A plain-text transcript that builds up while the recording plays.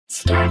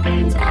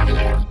Starbane's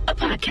Audio, a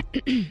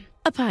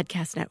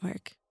podcast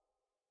network.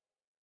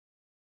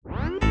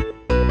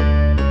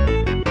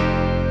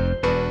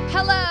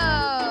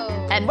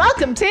 Hello! And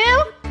welcome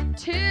to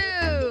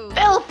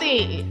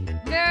Filthy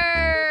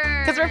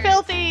Nerds! Because we're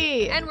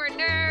filthy! And we're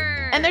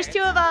nerds! And there's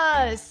two of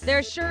us!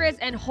 There sure is,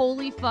 and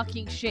holy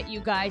fucking shit, you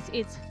guys.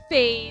 It's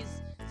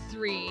Phase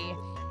 3.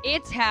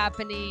 It's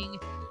happening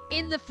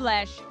in the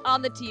flesh,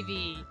 on the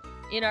TV,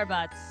 in our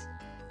butts,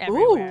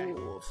 everywhere.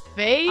 Ooh,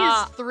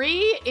 Phase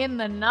 3 in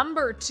the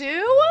number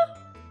 2?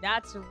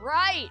 That's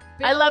right!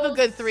 I love a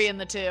good 3 in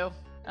the 2.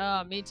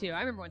 Oh, me too. I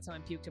remember when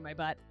someone puked in my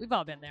butt. We've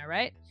all been there,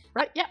 right?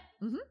 Right, yeah.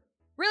 Mm-hmm.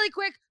 Really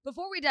quick,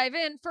 before we dive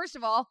in, first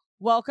of all,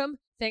 welcome.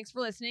 Thanks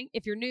for listening.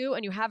 If you're new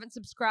and you haven't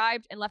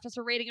subscribed and left us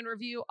a rating and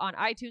review on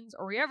iTunes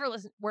or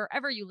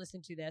wherever you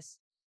listen to this,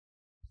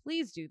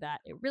 please do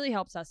that. It really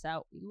helps us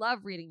out. We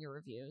love reading your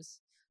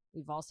reviews.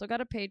 We've also got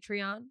a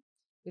Patreon.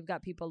 We've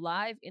got people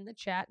live in the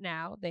chat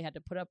now. They had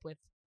to put up with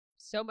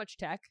so much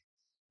tech,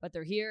 but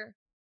they're here,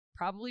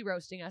 probably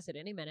roasting us at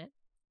any minute.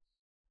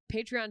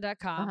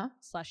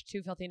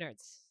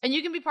 Patreon.com/2filthynerds. And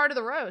you can be part of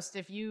the roast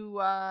if you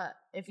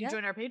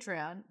join our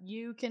Patreon.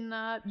 You can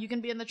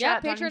be in the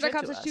chat. Yeah,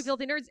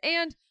 patreon.com/2filthynerds.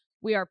 And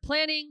we are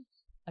planning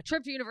a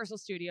trip to Universal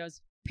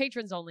Studios,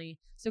 patrons only.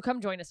 So come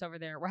join us over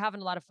there. We're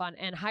having a lot of fun,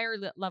 and higher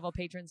level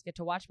patrons get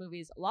to watch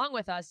movies along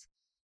with us.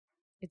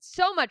 It's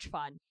so much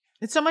fun.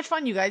 It's so much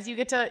fun, you guys. You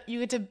get to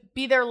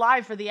be there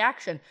live for the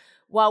action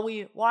while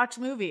we watch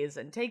movies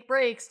and take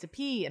breaks to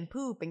pee and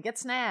poop and get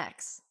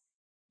snacks.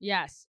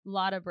 Yes, a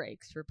lot of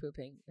breaks for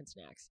pooping and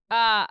snacks.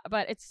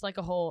 But it's like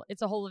a whole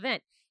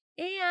event.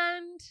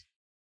 And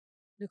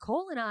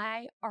Nicole and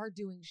I are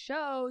doing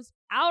shows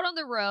out on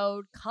the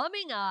road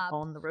coming up.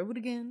 On the road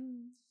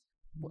again.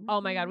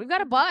 Oh my God, we've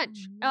got a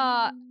bunch.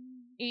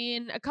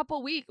 In a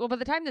couple weeks. Well, by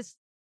the time this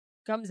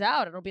comes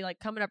out, it'll be like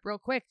coming up real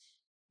quick.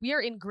 We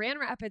are in Grand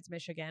Rapids,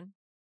 Michigan.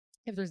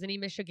 If there's any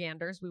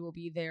Michiganders, we will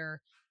be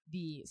there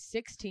the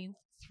 16th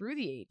through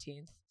the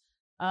 18th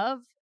of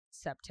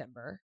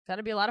September.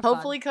 Gonna be a lot of fun.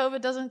 Hopefully COVID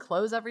doesn't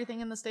close everything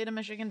in the state of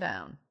Michigan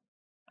down.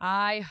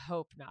 I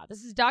hope not.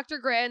 This is Dr.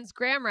 Gran's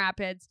Grand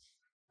Rapids.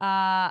 It's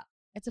a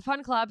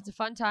fun club. It's a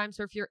fun time.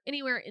 So if you're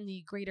anywhere in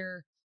the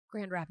greater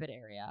Grand Rapid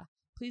area,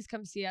 please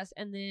come see us.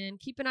 And then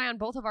keep an eye on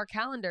both of our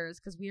calendars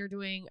because we are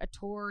doing a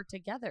tour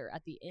together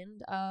at the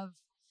end of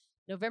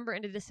November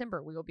into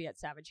December. We will be at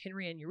Savage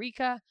Henry and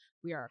Eureka.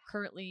 We are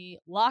currently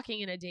locking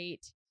in a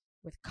date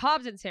with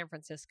Cobb's in San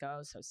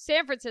Francisco. So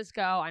San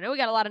Francisco, I know we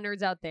got a lot of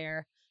nerds out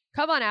there.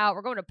 Come on out.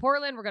 We're going to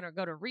Portland. We're going to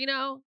go to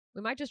Reno.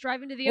 We might just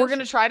drive into the ocean. We're going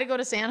to try to go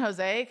to San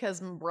Jose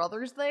because my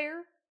brother's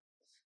there.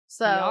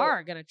 So we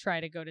are going to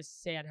try to go to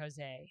San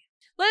Jose.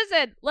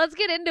 Listen, let's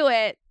get into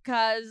it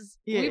because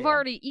we've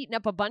already eaten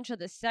up a bunch of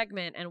this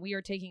segment and we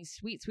are taking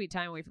sweet, sweet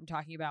time away from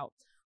talking about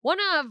one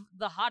of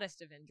the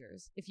hottest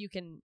Avengers, if you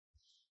can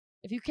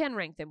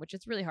rank them, which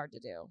it's really hard to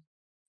do.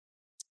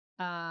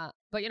 But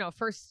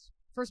first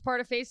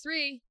part of Phase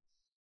 3,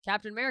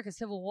 Captain America: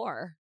 Civil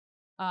War.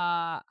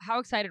 How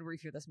excited were you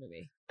for this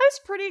movie? I was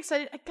pretty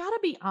excited. I gotta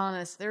be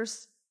honest.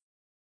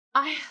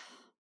 I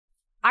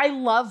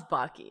love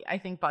Bucky. I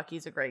think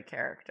Bucky's a great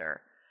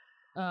character.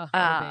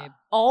 Babe.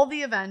 All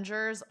the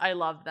Avengers, I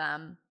love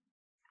them.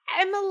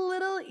 I'm a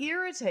little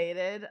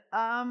irritated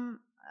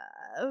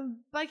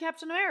by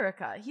Captain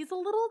America. He's a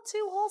little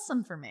too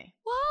wholesome for me.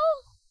 Well,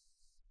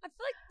 I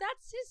feel like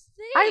that's his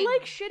thing. I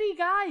like shitty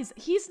guys.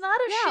 He's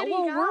not a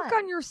shitty guy. Work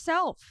on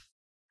yourself.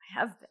 I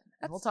have been.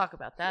 We'll talk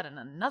about that in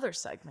another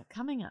segment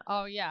coming up.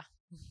 Oh, yeah.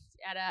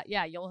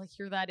 You'll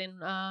hear that in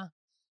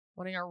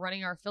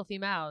running our filthy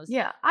mouths.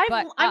 Yeah,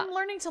 I'm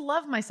learning to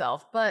love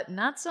myself, but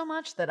not so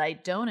much that I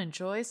don't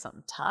enjoy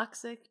some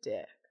toxic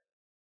dick.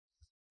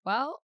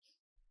 Well,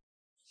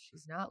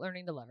 she's not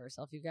learning to love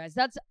herself, you guys.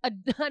 That's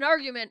an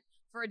argument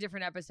for a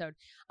different episode.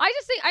 I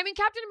just think,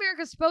 Captain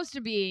America is supposed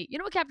to be, you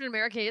know what Captain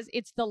America is?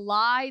 It's the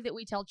lie that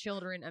we tell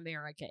children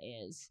America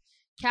is.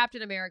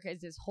 Captain America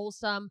is this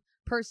wholesome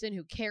person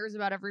who cares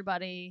about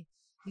everybody.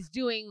 He's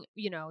doing,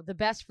 the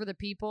best for the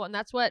people. And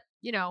that's what,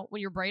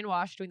 when you're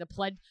brainwashed, doing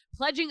the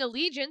pledging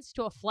allegiance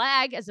to a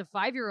flag as a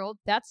 5-year-old,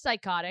 that's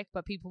psychotic.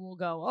 But people will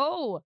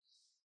go,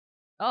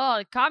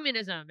 oh,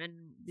 communism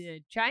and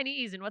the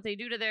Chinese and what they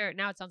do to their...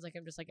 Now it sounds like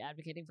I'm just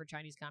advocating for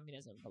Chinese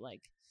communism. But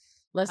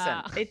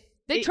listen,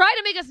 they try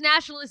to make us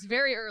nationalists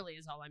very early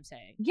is all I'm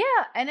saying. Yeah.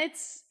 And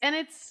it's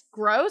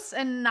gross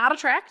and not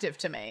attractive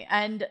to me.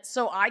 And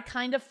so I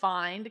kind of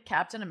find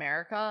Captain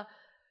America...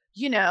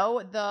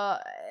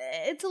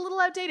 it's a little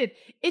outdated.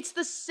 It's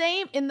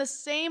in the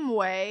same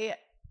way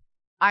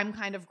I'm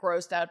kind of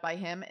grossed out by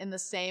him, in the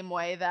same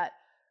way that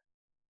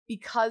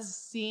because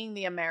seeing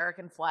the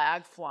American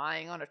flag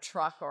flying on a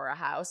truck or a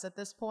house at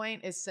this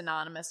point is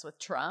synonymous with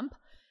Trump.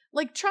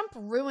 Trump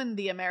ruined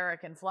the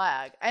American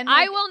flag. And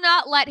I will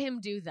not let him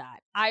do that.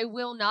 I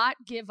will not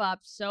give up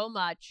so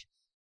much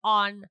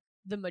on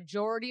the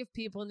majority of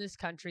people in this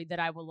country that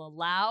I will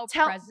allow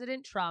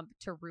President Trump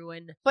to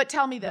ruin. But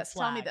tell me this.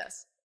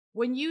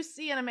 When you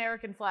see an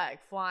American flag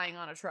flying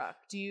on a truck,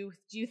 do you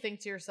think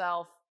to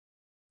yourself,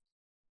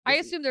 I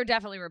assume they're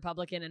definitely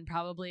Republican and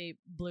probably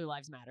Blue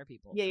Lives Matter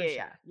people.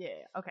 Yeah.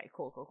 Okay,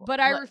 cool. But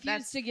I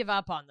refuse to give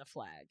up on the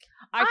flag.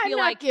 I feel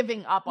not like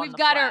giving up on we've the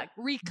got flag.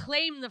 to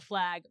reclaim the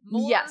flag.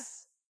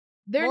 Yes.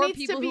 There more needs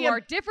people to be who are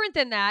different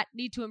than that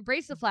need to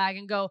embrace the flag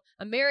and go,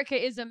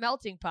 America is a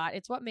melting pot.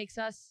 It's what makes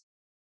us,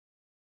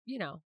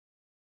 the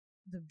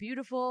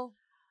beautiful,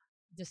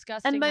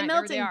 disgusting. And by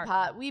nightmare melting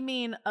pot, we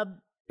mean a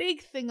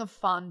big thing of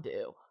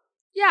fondue.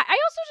 Yeah, I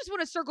also just want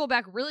to circle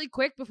back really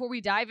quick before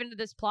we dive into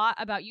this plot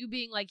about you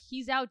being like,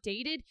 he's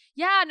outdated.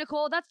 Yeah,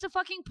 Nicole, that's the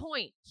fucking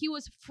point. He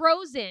was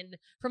frozen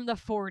from the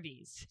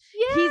 40s.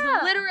 Yeah. He's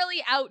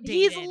literally outdated.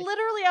 He's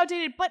literally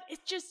outdated, but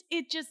it's just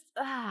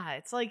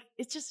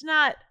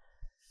not.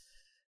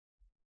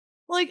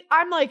 Like,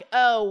 I'm like,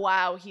 oh,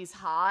 wow, he's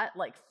hot,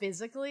 like,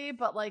 physically,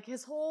 but, like,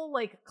 his whole,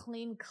 like,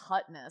 clean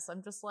cutness,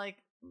 I'm just like,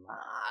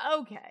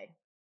 okay.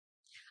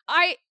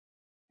 I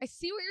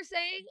see what you're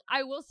saying.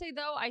 I will say,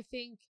 though, I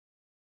think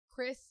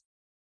Chris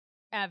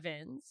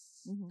Evans,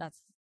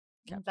 that's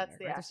Captain America,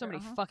 the right? actor. There's so many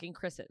fucking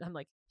Chris's. I'm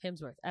like,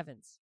 Hemsworth,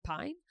 Evans,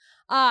 Pine?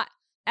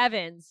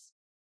 Evans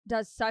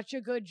does such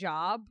a good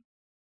job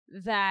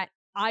that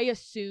I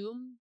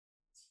assume,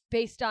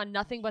 based on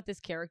nothing but this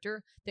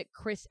character, that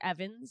Chris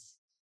Evans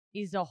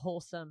is a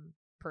wholesome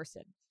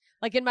person.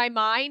 Like, in my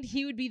mind,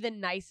 he would be the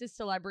nicest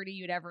celebrity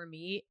you'd ever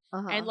meet.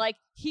 And, like,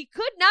 he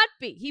could not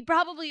be. He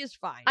probably is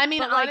fine. I mean,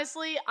 but, like,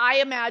 honestly, I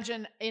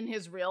imagine in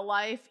his real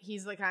life,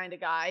 he's the kind of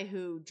guy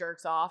who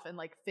jerks off and,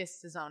 like,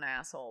 fists his own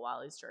asshole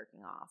while he's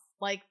jerking off.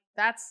 Like,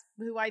 that's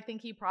who I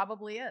think he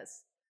probably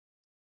is.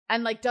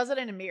 And, like, does it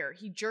in a mirror.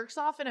 He jerks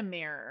off in a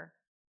mirror,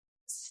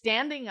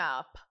 standing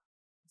up,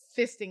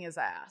 fisting his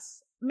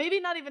ass. Maybe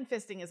not even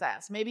fisting his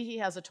ass. Maybe he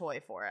has a toy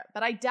for it.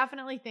 But I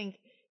definitely think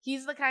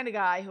he's the kind of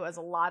guy who has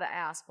a lot of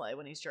ass play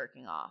when he's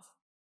jerking off.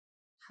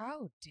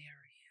 How dare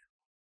you?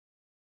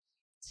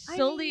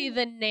 Sully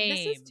the name.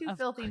 This is two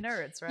filthy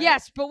nerds, right?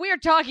 Yes, but we are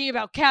talking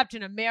about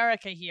Captain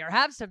America here.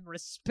 Have some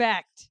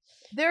respect.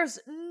 There's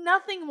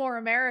nothing more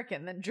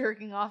American than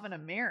jerking off in a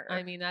mirror.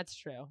 I mean, that's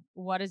true.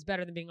 What is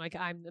better than being like,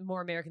 I'm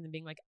more American than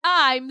being like,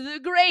 I'm the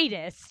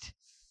greatest?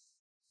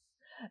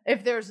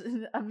 If there's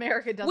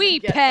America doesn't we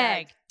get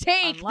peg.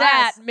 Take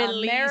that,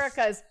 Middle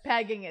America East. is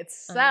pegging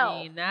itself.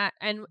 I mean that,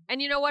 and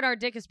you know what? Our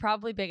dick is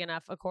probably big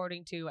enough,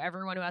 according to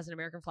everyone who has an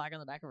American flag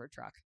on the back of her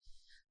truck.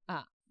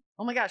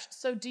 Oh my gosh!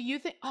 So do you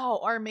think? Oh,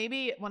 or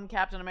maybe when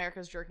Captain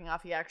America's jerking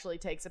off, he actually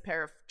takes a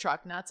pair of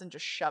truck nuts and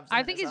just shoves them.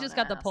 I think he's just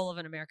got the pull of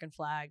an American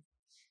flag,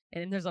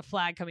 and then there's a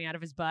flag coming out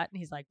of his butt, and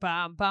he's like,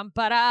 bum bum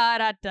ba da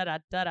da da da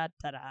da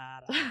da da.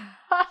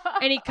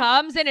 And he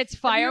comes, and it's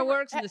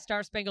fireworks, and the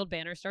Star Spangled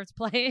Banner starts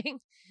playing.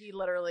 He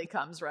literally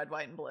comes red,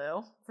 white, and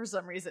blue for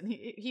some reason.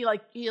 He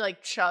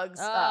chugs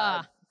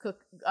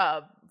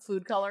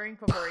food coloring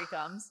before he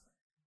comes.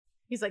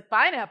 He's like,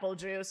 pineapple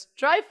juice,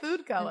 try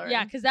food coloring.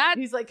 Yeah, because that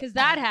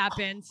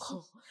happens.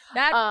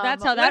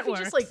 That's how that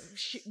works.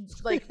 He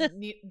just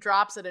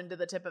drops it into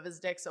the tip of his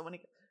dick. So when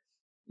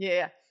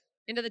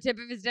into the tip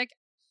of his dick.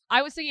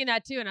 I was thinking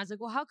that too, and I was like,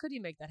 well, how could he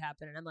make that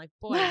happen? And I'm like,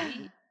 boy,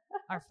 we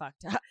are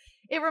fucked up.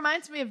 It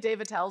reminds me of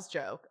Dave Attell's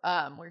joke,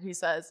 where he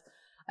says,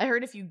 I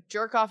heard if you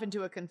jerk off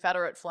into a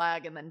Confederate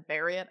flag and then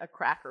bury it, a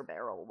Cracker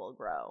Barrel will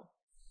grow.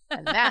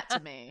 And that, to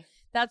me,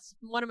 that's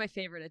one of my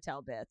favorite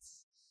Attell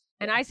bits.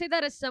 And I say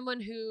that as someone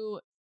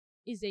who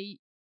is a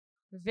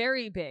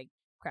very big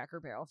Cracker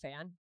Barrel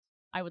fan.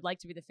 I would like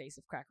to be the face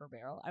of Cracker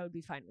Barrel. I would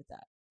be fine with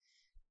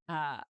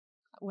that.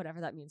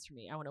 Whatever that means for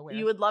me. I want to wear.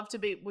 You would love to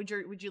be. Would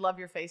you love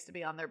your face to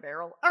be on their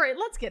barrel? All right,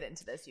 let's get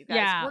into this, you guys.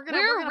 Yeah,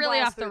 we're really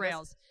off the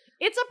rails.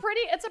 It's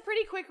a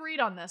pretty quick read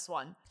on this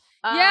one.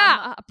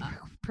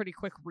 Pretty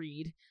quick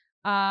read.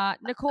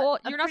 Nicole,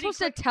 you're not supposed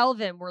to tell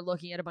them we're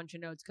looking at a bunch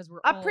of notes because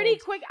we're pretty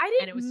quick. I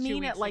didn't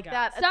mean it like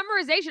that.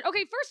 Summarization.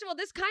 Okay, first of all,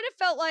 this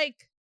felt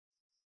like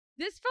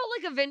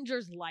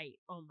Avengers Light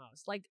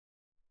almost. Like,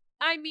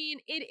 I mean,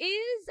 it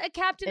is a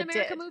Captain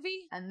America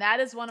movie, and that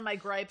is one of my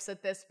gripes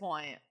at this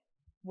point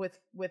with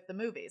the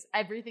movies.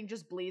 Everything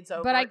just bleeds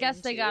over. But I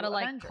guess they gotta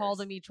Avengers. call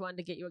them each one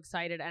to get you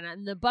excited,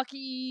 and the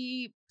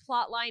Bucky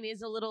plot line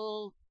is a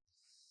little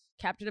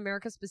Captain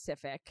America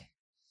specific.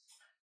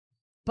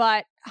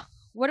 But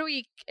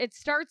it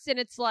starts and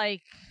it's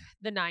like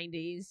the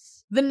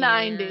 90s. The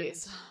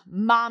 90s.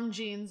 Mom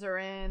jeans are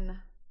in.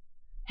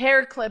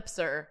 Hair clips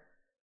are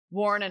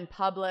worn in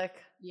public.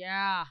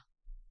 Yeah.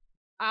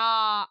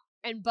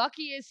 And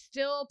Bucky is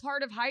still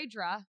part of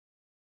Hydra.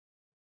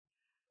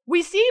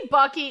 We see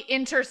Bucky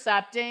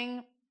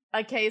intercepting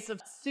a case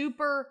of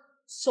super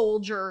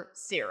soldier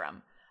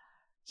serum.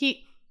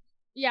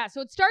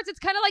 So it starts, it's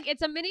kind of like,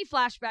 it's a mini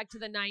flashback to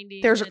the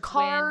 90s. There's a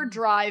car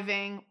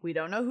driving. We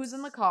don't know who's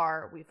in the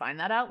car. We find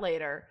that out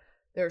later.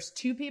 There's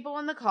two people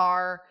in the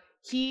car.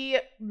 He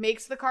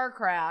makes the car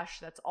crash.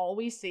 That's all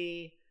we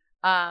see.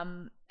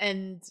 And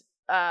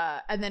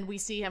then we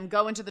see him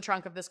go into the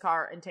trunk of this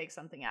car and take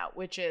something out,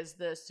 which is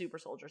the super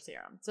soldier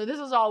serum. So this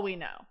is all we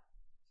know.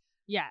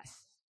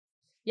 Yes.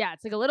 Yeah,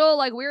 it's like a little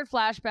weird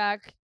flashback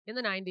in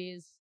the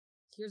 90s.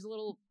 Here's a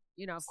little,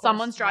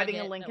 someone's driving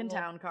a Lincoln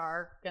Town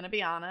car, gonna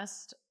be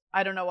honest.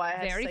 I don't know why I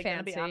had Very to say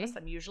gonna be fancy. honest.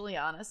 I'm usually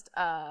honest.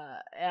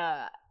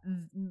 Dad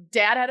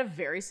had a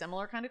very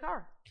similar kind of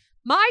car.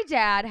 My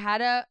dad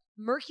had a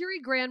Mercury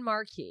Grand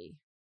Marquis.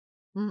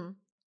 Mm-hmm.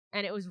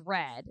 And it was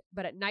red,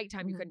 but at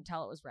nighttime you Mhm. couldn't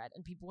tell it was red,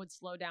 and people would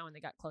slow down when they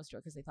got close to it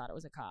because they thought it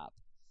was a cop.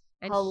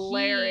 And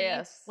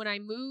Hilarious. when I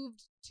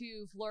moved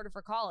to Florida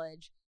for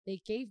college,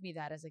 they gave me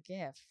that as a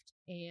gift,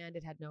 and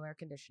it had no air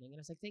conditioning. And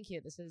I was like, "Thank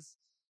you. This is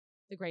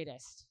the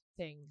greatest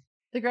thing."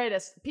 The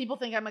greatest. People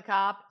think I'm a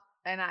cop,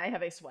 and I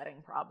have a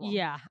sweating problem.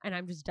 Yeah, and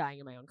I'm just dying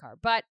in my own car,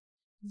 but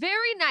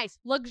very nice,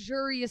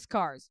 luxurious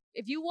cars.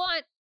 If you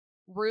want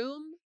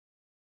room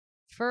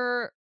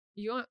for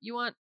you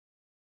want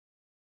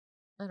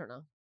I don't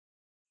know.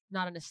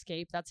 Not an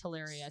escape. That's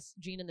hilarious.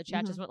 Gene in the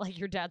chat just went like,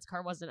 your dad's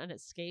car wasn't an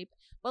escape.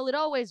 Well, it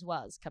always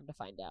was, come to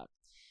find out.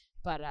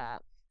 But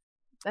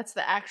That's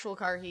the actual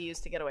car he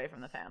used to get away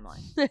from the family.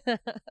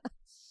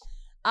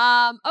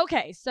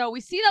 okay, so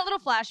we see that little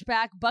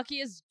flashback. Bucky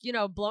is,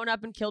 blown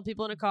up and killed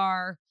people in a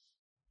car.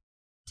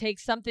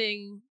 Takes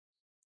something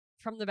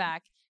from the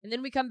back. And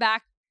then we come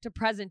back to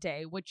present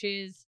day, which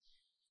is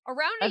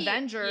around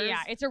Avengers.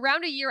 Yeah, it's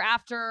around a year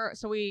after.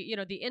 So we,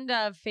 the end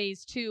of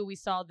phase 2, we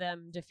saw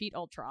them defeat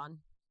Ultron.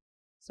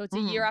 So it's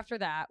a year after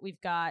that. We've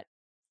got,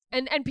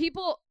 and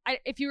people,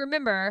 if you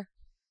remember,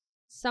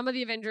 some of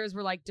the Avengers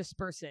were like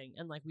dispersing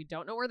and like, we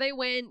don't know where they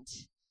went.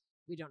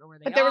 We don't know where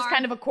they are. But there was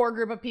kind of a core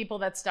group of people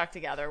that stuck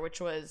together, which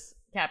was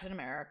Captain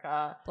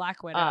America,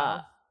 Black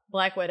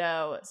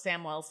Widow,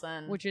 Sam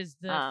Wilson, which is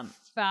the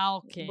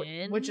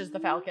Falcon, which is the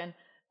Falcon,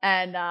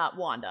 and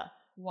Wanda.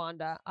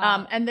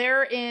 And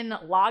they're in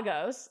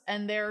Lagos,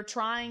 and they're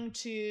trying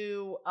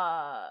to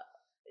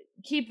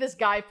keep this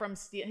guy from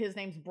his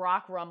name's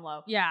Brock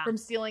Rumlow. Yeah. From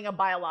stealing a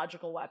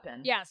biological weapon.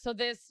 Yeah. So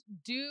this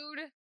dude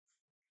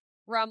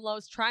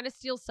Rumlow's trying to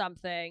steal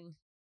something.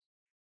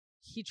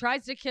 He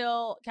tries to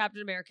kill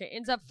Captain America,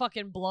 ends up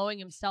fucking blowing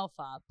himself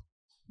up.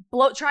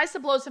 Tries to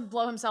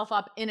blow himself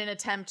up in an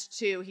attempt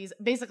to, he's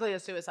basically a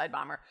suicide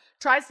bomber,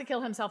 tries to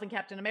kill himself and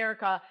Captain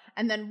America,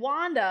 and then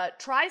Wanda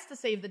tries to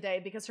save the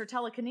day because her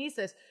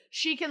telekinesis,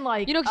 she can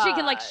she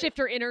can shift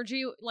her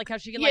energy, like how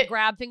she can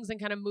grab things and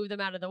kind of move them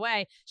out of the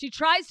way. She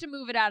tries to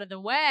move it out of the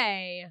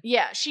way.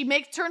 Yeah, she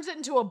turns it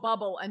into a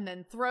bubble and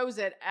then throws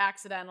it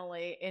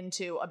accidentally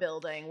into a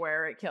building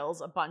where it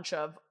kills a bunch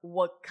of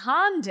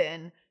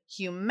Wakandan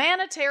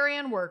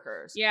humanitarian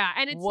workers. Yeah,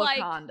 and it's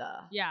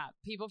Wakanda.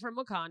 People from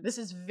Wakanda. This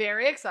is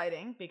very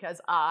exciting because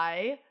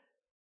I'm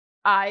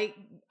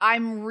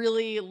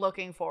really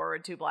looking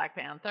forward to Black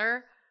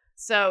Panther.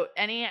 So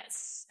any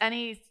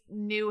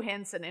new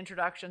hints and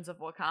introductions of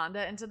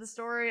Wakanda into the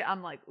story,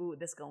 I'm like, ooh,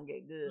 this gonna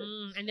get good.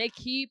 And they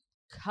keep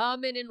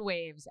coming in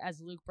waves, as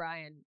Luke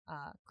Bryan,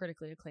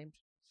 critically acclaimed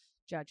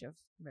judge of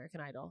American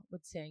Idol,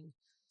 would sing.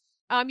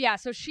 So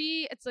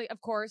it's like,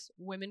 of course,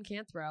 women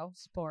can't throw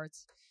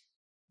sports.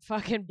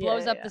 Fucking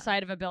blows up the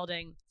side of a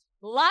building.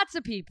 Lots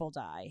of people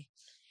die.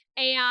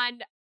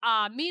 And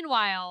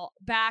meanwhile,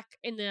 back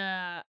in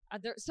the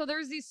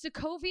there's these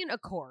Sokovian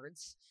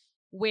Accords,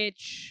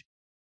 which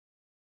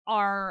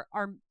are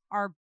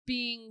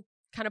being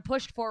kind of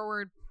pushed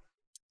forward,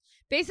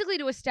 basically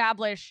to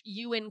establish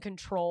UN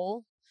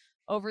control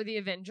over the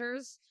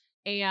Avengers.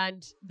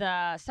 And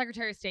the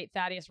Secretary of State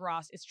Thaddeus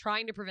Ross is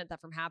trying to prevent that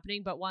from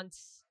happening. But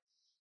once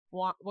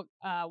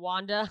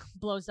Wanda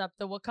blows up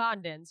the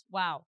Wakandans,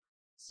 wow.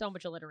 So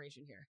much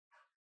alliteration here.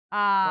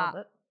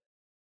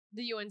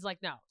 The UN's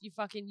like, no,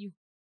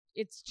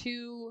 it's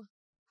too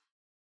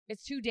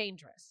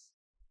dangerous.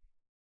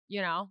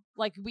 You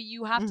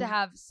have to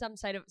have some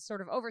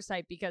sort of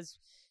oversight because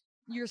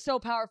you're so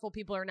powerful.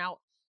 People are now,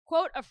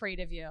 quote, afraid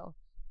of you.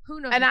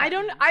 Who knows? And I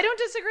don't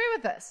disagree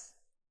with this.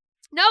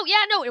 No.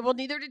 Well,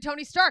 neither did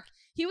Tony Stark.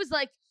 He was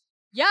like,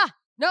 yeah,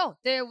 no,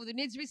 there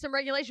needs to be some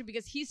regulation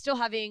because he's still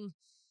having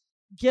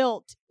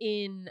guilt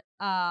in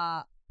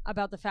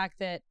about the fact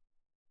that.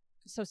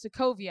 So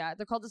Sokovia,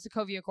 they're called the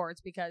Sokovia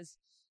Accords because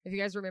if you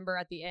guys remember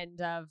at the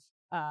end of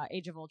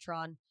Age of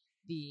Ultron,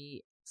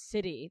 the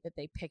city that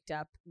they picked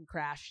up and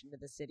crashed into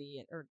the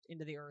city or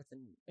into the earth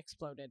and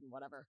exploded and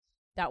whatever,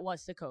 that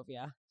was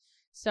Sokovia.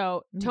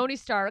 So Tony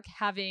Stark,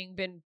 having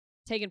been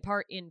taken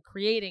part in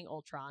creating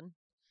Ultron,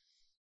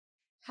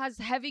 has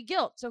heavy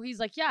guilt. So he's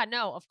like, yeah,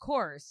 no, of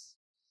course.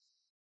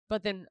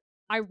 But then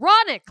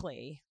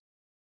ironically,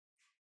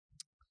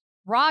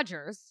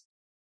 Rogers,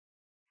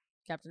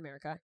 Captain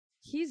America,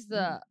 he's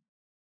the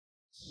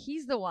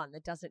one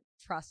that doesn't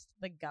trust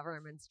the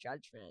government's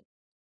judgment,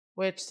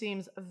 which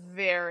seems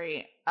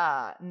very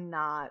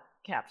not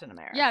Captain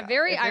America. Yeah,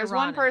 very ironic. There's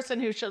one person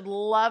who should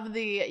love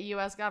the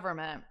U.S.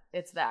 government,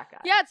 it's that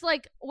guy. Yeah, it's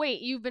like, wait,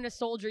 you've been a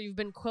soldier, you've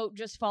been, quote,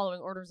 just following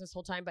orders this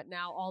whole time, but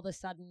now all of a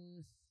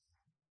sudden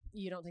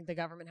you don't think the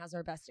government has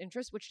our best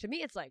interest, which to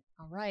me it's like,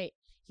 all right,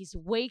 he's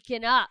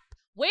waking up.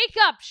 Wake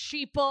up,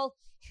 sheeple.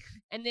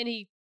 And then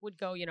he would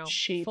go,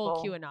 sheeple.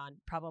 Full QAnon,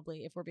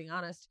 probably, if we're being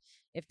honest,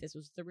 if this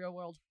was the real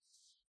world.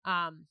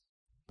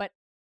 But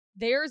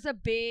there's a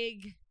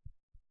big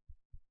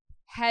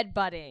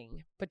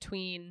headbutting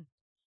between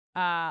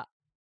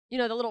you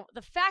know,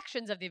 the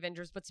factions of the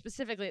Avengers, but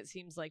specifically it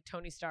seems like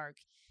Tony Stark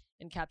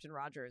and Captain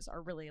Rogers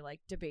are really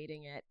like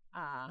debating it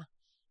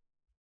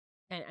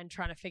and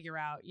trying to figure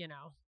out, you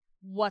know,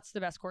 what's the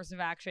best course of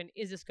action?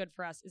 Is this good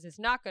for us? Is this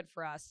not good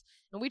for us?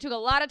 And we took a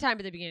lot of time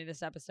at the beginning of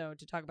this episode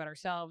to talk about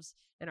ourselves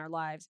and our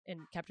lives and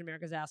Captain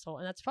America's asshole,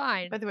 and that's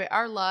fine. By the way,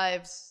 our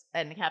lives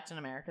and Captain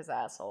America's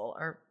asshole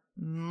are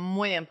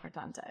muy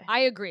importante. I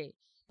agree.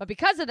 But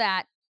because of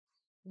that,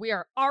 we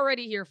are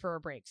already here for a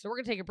break. So we're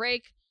going to take a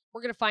break.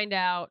 We're going to find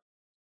out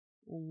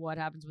what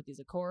happens with these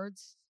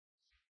Accords.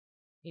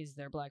 Is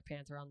there Black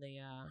Panther on the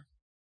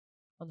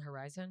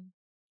horizon?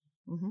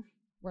 Mm-hmm.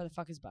 Where the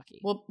fuck is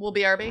Bucky? We'll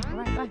BRB. All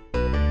right, bye.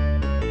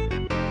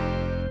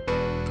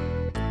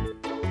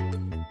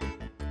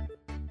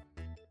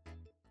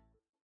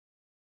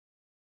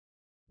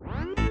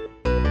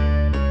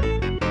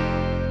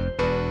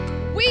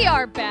 We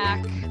are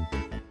back.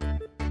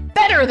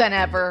 Better than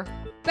ever.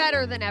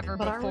 Better than ever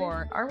But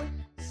before. Are we?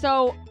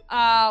 So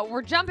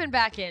we're jumping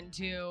back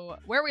into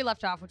where we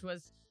left off, which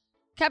was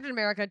Captain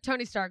America,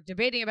 Tony Stark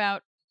debating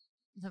about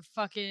the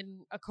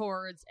fucking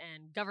Accords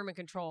and government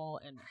control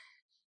and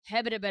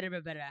hebida.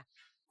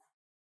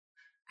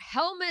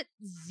 Helmut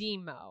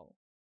Zemo.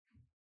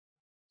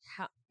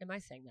 Am I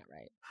saying that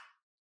right?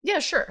 Yeah,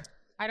 sure.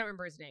 I don't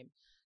remember his name.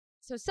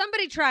 So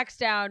somebody tracks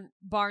down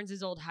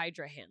Barnes' old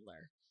Hydra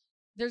handler.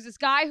 There's this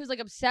guy who's like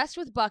obsessed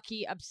with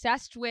Bucky,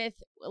 obsessed with,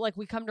 like,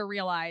 we come to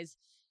realize,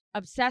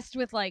 obsessed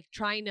with like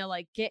trying to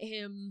like get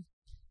him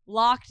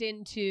locked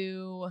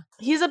into.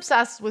 He's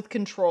obsessed with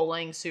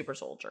controlling super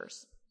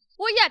soldiers.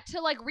 Well, yeah, to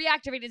like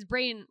reactivate his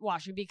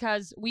brainwashing,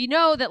 because we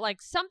know that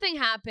like something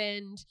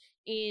happened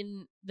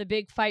in the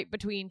big fight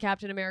between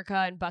Captain America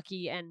and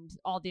Bucky and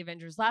all the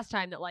Avengers last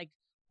time that like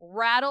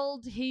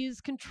rattled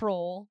his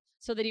control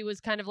so that he was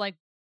kind of like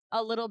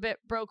a little bit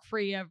broke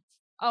free of,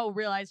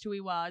 realized who he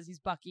was. He's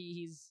Bucky.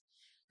 He's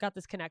got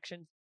this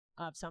connection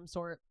of some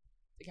sort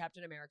to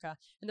Captain America.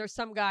 And there's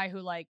some guy who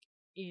like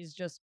is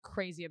just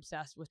crazy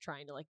obsessed with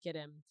trying to like get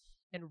him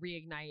and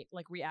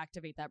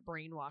reactivate that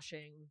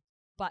brainwashing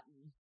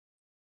button.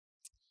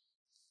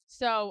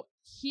 So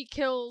he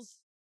kills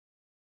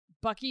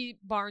Bucky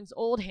Barnes'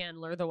 old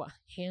handler,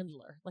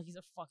 like he's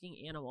a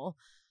fucking animal.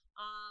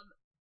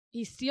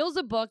 He steals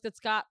a book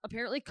that's got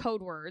apparently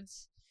code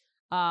words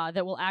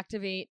that will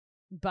activate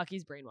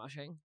Bucky's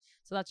brainwashing.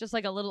 So that's just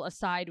like a little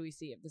aside we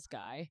see of this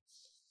guy.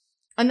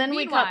 And then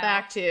Meanwhile, we cut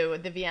back to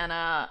the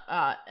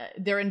Vienna.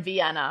 They're in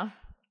Vienna.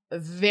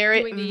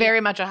 Very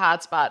much a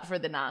hot spot for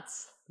the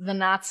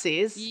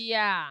Nazis.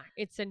 Yeah,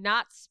 it's a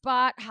not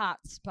spot, hot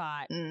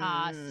spot.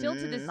 Still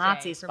to this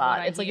Nazi day,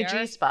 spot. It's like a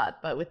G spot,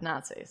 but with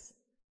Nazis.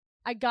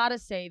 I gotta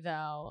say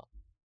though,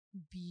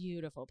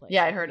 beautiful place.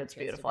 Yeah, I heard it's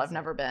beautiful. I've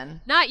never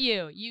been. Not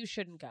you. You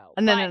shouldn't go.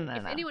 No.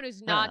 If anyone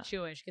who's not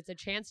Jewish gets a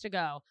chance to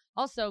go,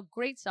 also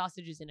great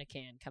sausages in a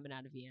can coming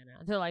out of Vienna.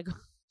 They're like,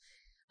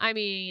 I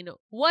mean,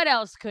 what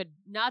else could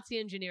Nazi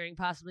engineering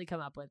possibly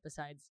come up with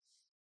besides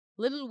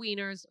little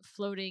wieners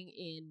floating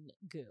in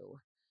goo?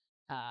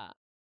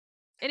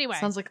 Anyway,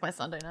 sounds like my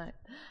Sunday night.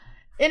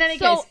 In any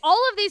case, so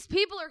all of these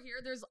people are here.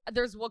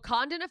 There's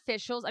Wakandan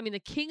officials. I mean, the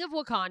king of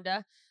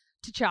Wakanda,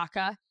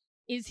 T'Chaka,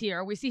 is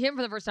here. We see him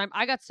for the first time.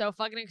 I got so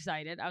fucking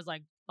excited. I was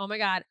like, oh my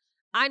God,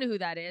 I know who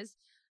that is.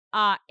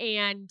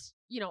 And,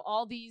 you know,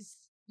 all these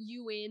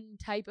UN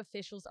type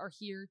officials are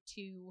here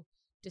to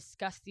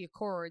discuss the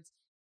Accords.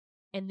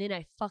 And then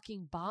a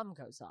fucking bomb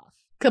goes off.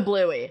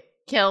 Kablooey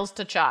kills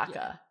T'Chaka.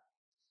 Yeah.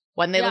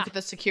 When they look at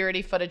the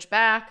security footage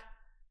back,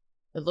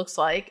 it looks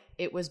like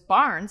it was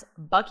Barnes.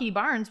 Bucky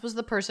Barnes was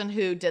the person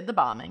who did the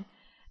bombing.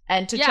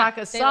 And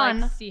T'Chaka's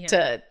son,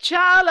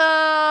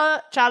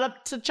 T'Challa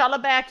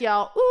back,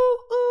 y'all.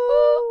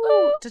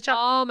 Ooh. T'Challa.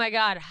 Oh my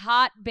God.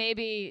 Hot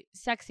baby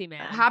sexy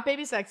man. Hot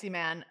baby sexy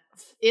man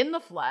in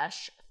the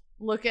flesh,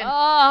 looking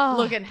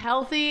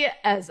healthy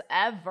as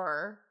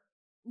ever.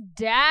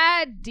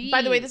 Daddy.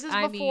 By the way, this is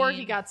before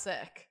he got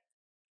sick.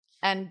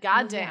 And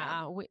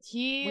goddamn,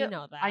 we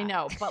know that. I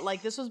know, but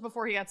like this was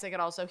before he got sick,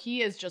 and also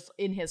he is just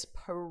in his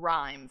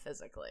prime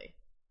physically.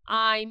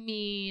 I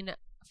mean,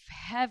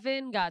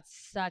 heaven got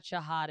such a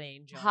hot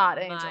angel. Hot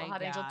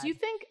angel. Do you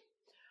think?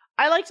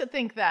 I like to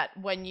think that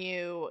when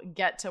you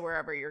get to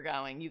wherever you're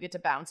going, you get to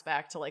bounce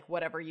back to like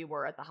whatever you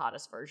were at the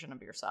hottest version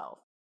of yourself.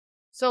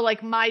 So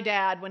like my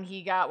dad, when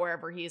he got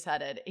wherever he's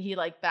headed, he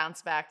like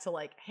bounced back to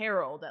like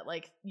Harold at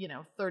like,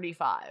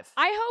 35.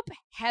 I hope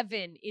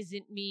heaven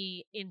isn't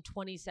me in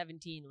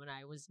 2017 when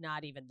I was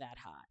not even that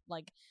hot.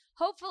 Like,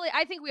 hopefully,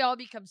 I think we all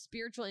become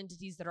spiritual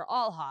entities that are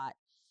all hot,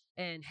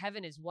 and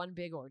heaven is one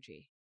big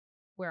orgy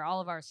where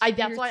all of our spirits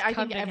That's why I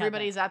come think together.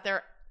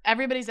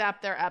 everybody's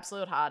at their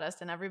absolute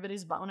hottest, and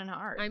everybody's boning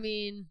hard. I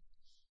mean,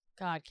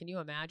 God, can you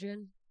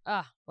imagine?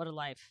 What a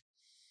life.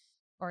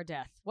 Or a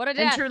death. What a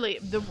death. And truly,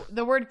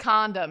 the word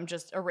condom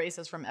just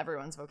erases from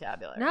everyone's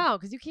vocabulary. No,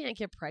 because you can't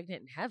get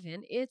pregnant in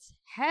heaven. It's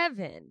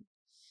heaven.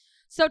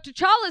 So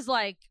T'Challa's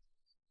like,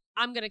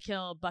 I'm going to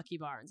kill Bucky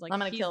Barnes. Like, I'm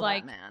going to kill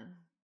like, that man.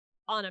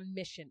 On a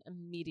mission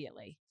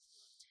immediately.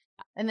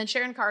 And then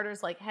Sharon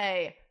Carter's like,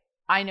 hey,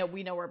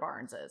 we know where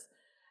Barnes is.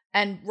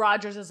 And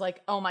Rogers is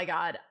like, oh my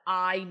God,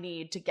 I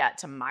need to get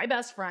to my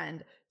best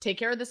friend, take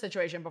care of the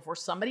situation before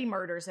somebody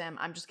murders him.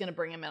 I'm just going to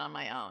bring him in on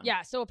my own.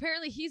 Yeah, so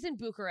apparently he's in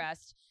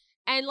Bucharest.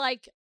 And,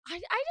 like, I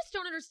just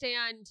don't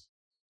understand.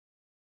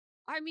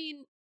 I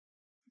mean,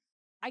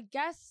 I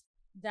guess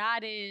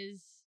that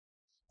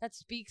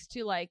speaks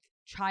to, like,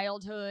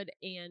 childhood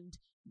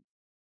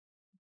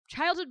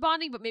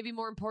bonding, but maybe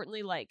more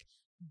importantly, like,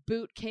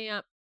 boot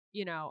camp,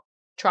 you know,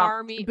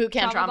 army boot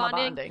camp trauma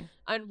bonding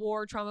and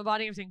war trauma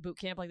bonding. I'm saying boot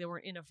camp like they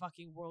weren't in a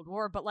fucking world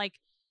war, but like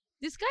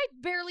this guy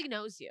barely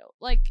knows you.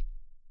 Like,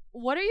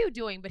 what are you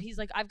doing? But he's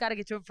like, I've got to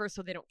get to him first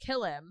so they don't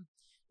kill him,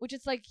 which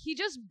it's like he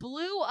just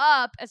blew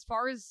up, as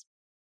far as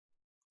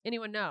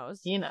anyone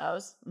knows. He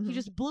knows. Mm-hmm. He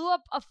just blew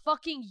up a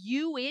fucking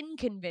UN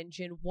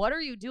convention. What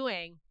are you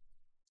doing?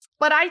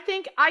 But I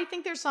think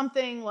there's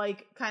something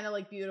like kind of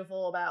like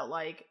beautiful about,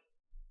 like,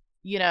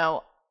 you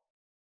know,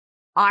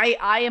 I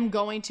am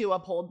going to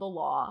uphold the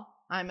law.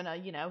 I'm gonna,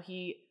 you know,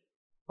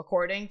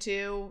 according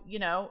to, you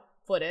know,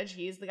 footage,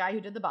 he's the guy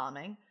who did the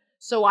bombing.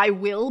 So I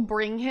will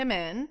bring him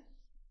in.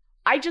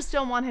 I just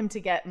don't want him to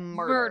get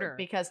murdered.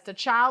 Because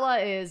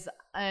T'Challa is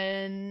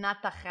not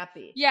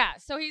happy. Yeah,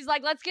 so he's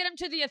like, let's get him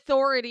to the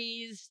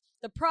authorities,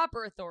 the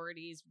proper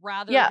authorities,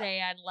 rather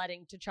than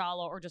letting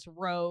T'Challa or just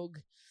rogue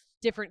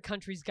different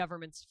countries'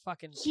 governments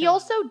fucking He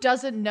also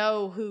doesn't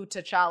know who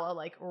T'Challa,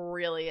 like,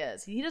 really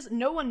is.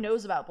 No one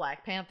knows about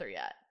Black Panther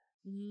yet.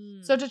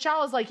 So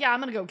T'Challa's like, yeah,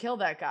 I'm gonna go kill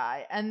that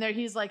guy. And there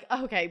he's like,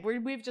 okay,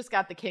 we've just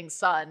got the king's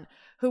son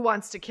who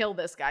wants to kill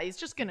this guy. He's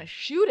just gonna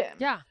shoot him.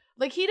 Yeah.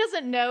 Like, he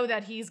doesn't know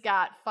that he's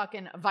got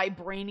fucking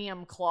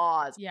vibranium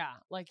claws. Yeah,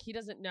 like, he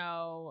doesn't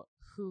know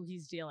who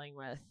he's dealing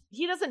with.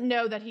 He doesn't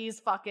know that he's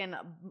fucking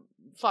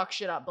fuck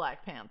shit up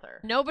Black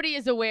Panther. Nobody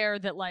is aware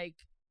that, like,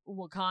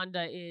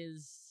 Wakanda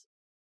is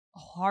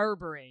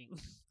harboring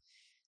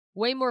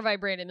way more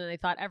vibranium than they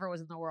thought ever was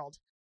in the world.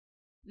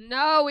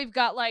 No, we've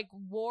got, like,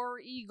 War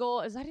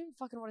Eagle. Is that even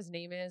fucking what his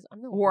name is?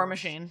 I'm the War worst.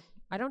 Machine.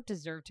 I don't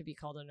deserve to be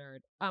called a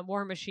nerd.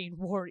 War Machine,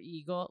 War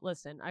Eagle.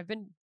 Listen, I'm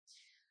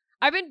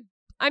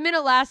in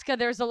Alaska.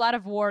 There's a lot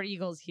of War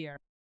Eagles here.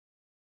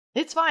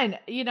 It's fine.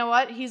 You know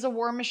what? He's a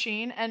war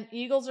machine, and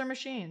eagles are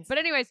machines. But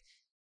anyways,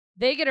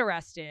 they get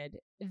arrested.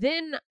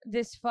 Then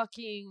this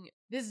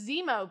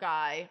Zemo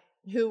guy,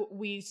 who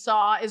we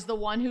saw is the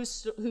one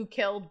who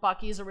killed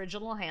Bucky's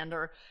original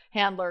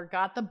handler,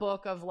 got the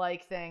book of,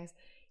 like, things.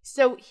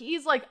 So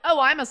he's like, oh,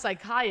 I'm a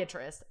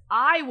psychiatrist.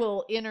 I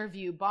will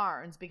interview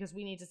Barnes because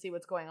we need to see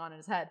what's going on in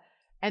his head.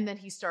 And then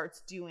he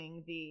starts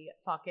doing the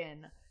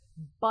fucking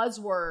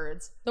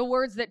buzzwords. The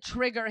words that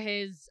trigger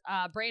his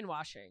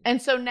brainwashing.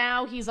 And so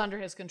now he's under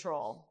his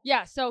control.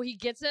 Yeah, so he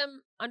gets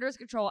him under his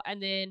control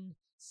and then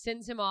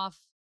sends him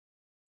off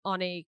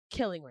on a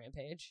killing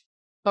rampage.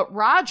 But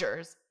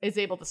Rogers is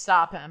able to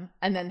stop him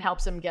and then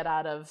helps him get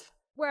out of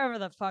wherever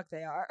the fuck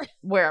they are.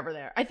 Wherever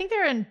they are. I think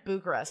they're in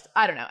Bucharest.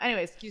 I don't know.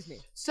 Anyways. Excuse me.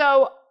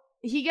 So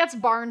he gets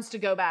Barnes to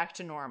go back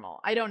to normal.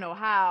 I don't know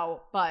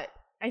how, but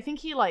I think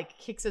he, like,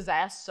 kicks his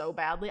ass so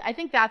badly. I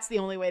think that's the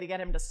only way to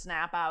get him to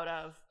snap out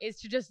of is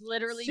to just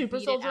literally super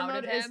beat soldier it out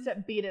mode, of him. is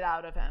to beat it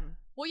out of him.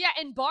 Well, yeah,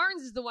 and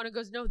Barnes is the one who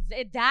goes, no,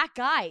 that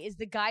guy is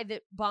the guy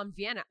that bombed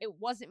Vienna. It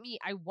wasn't me.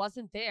 I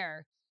wasn't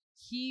there.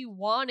 He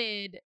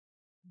wanted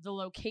the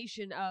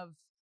location of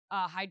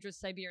Hydra's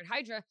Siberian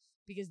Hydra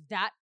because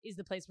that is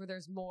the place where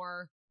there's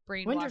more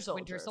brainwashed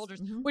Winter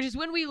Soldiers, mm-hmm. which is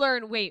when we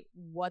learn, wait,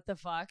 what the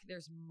fuck?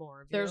 There's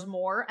more of you. There's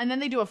more. And then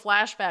they do a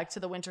flashback to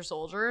the Winter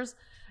Soldiers.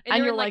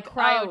 And you're like,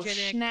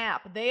 cryogenic oh,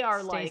 snap. They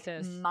are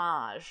stasis. Like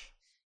Maj.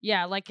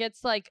 Yeah, like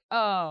it's like,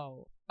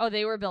 oh,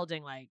 they were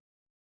building like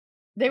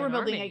They were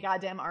building a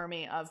goddamn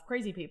army of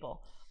crazy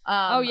people.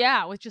 Oh,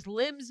 yeah, with just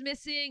limbs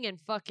missing and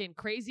fucking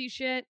crazy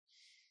shit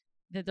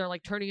that they're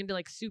like turning into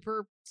like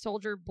super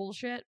soldier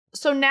bullshit.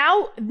 So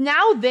now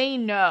they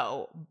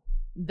know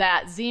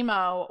that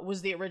Zemo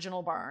was the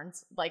original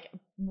Barnes. Like,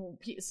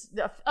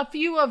 a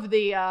few of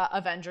the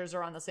Avengers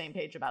are on the same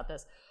page about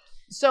this.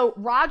 So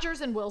Rogers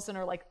and Wilson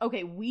are like,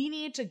 okay, we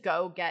need to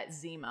go get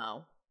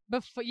Zemo.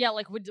 But yeah,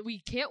 like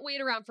we can't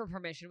wait around for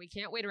permission. We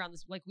can't wait around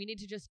this. Like, we need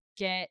to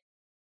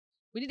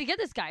get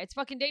this guy. It's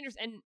fucking dangerous.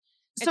 And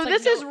so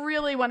this is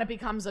really when it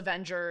becomes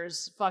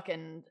Avengers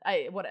fucking,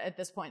 at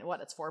this point,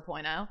 it's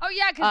 4.0? Oh,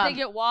 yeah, because they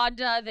get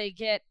Wanda, they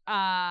get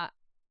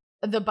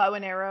the bow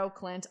and arrow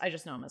Clint. I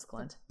just know him as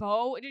Clint.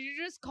 Did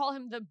you just call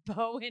him the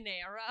bow and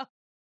arrow?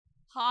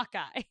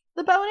 Hawkeye.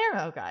 The bow and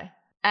arrow guy.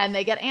 And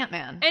they get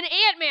Ant-Man. And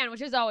Ant-Man,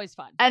 which is always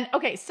fun. And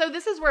okay, so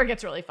this is where it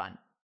gets really fun.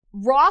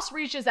 Ross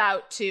reaches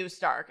out to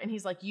Stark and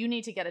he's like, you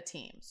need to get a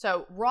team.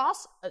 So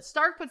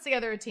Stark puts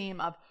together a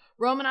team of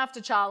Romanoff,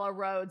 T'Challa,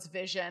 Rhodes,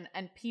 Vision,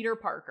 and Peter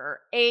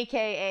Parker,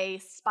 aka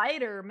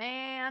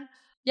Spider-Man.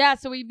 Yeah,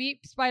 so we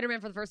meet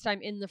Spider-Man for the first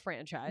time in the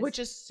franchise, which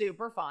is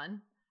super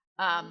fun.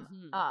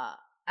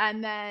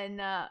 And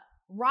then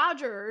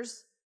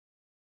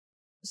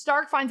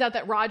Stark finds out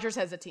that Rogers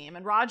has a team,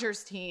 and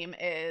Rogers' team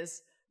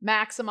is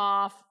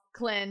Maximoff,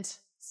 Clint,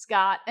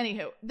 Scott.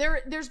 Anywho,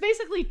 there's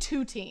basically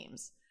two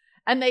teams,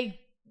 and they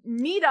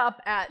meet up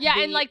at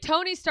and like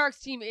Tony Stark's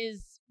team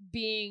is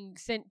being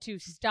sent to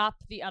stop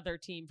the other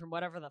team from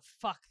whatever the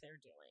fuck they're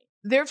doing.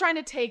 They're trying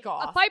to take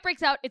off. A fight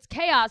breaks out. It's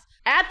chaos.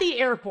 At the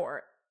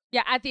airport.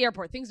 Yeah, at the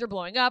airport. Things are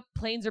blowing up.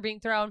 Planes are being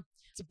thrown.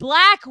 It's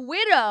Black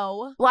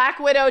Widow. Black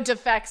Widow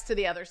defects to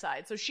the other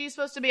side. So she's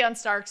supposed to be on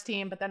Stark's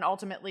team, but then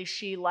ultimately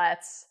she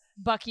lets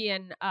Bucky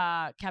and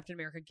Captain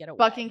America get away.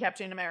 Bucky and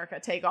Captain America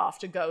take off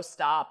to go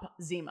stop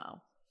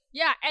Zemo.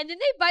 Yeah, and then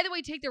they, by the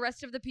way, take the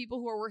rest of the people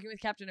who are working with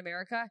Captain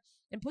America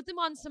and put them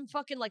on some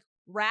fucking, like,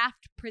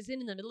 raft prison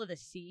in the middle of the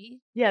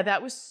sea. Yeah,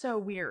 that was so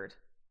weird.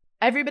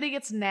 Everybody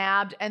gets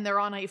nabbed, and they're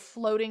on a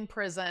floating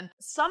prison.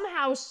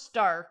 Somehow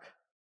Stark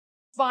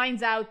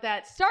finds out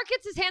that... Stark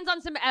gets his hands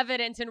on some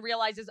evidence and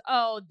realizes,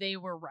 oh, they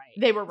were right.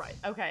 They were right.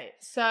 Okay,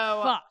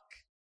 so... Fuck.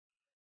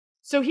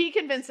 So he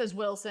convinces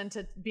Wilson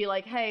to be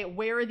like, hey,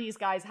 where are these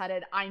guys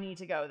headed? I need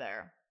to go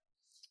there.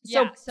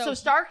 So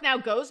Stark now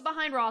goes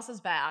behind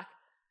Ross's back.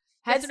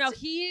 So now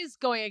he's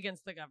going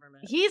against the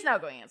government. He's now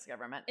going against the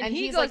government. And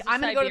he's goes like,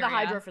 I'm going to go to the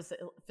Hydra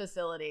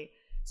facility.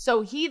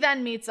 So he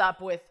then meets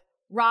up with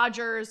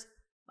Rogers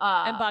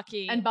and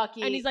Bucky. And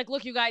he's like,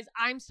 look, you guys,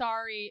 I'm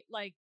sorry.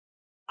 Like,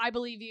 I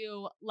believe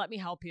you. Let me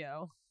help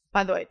you.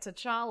 By the way,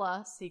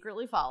 T'Challa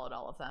secretly followed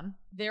all of them.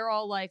 They're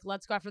all like,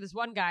 let's go after this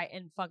one guy.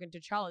 And fucking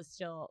T'Challa's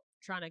still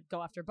trying to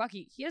go after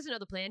Bucky. He doesn't know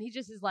the plan. He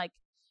just is like,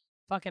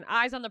 fucking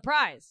eyes on the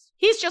prize.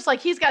 He's just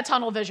like, he's got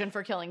tunnel vision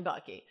for killing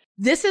Bucky.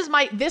 This is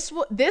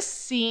this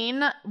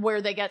scene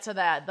where they get to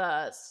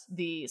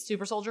the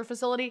super soldier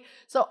facility.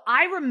 So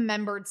I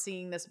remembered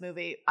seeing this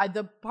movie.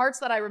 The parts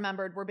that I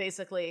remembered were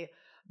basically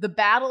the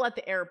battle at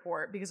the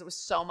airport because it was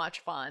so much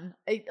fun.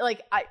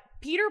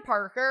 Peter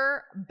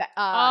Parker,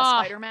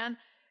 Spider-Man,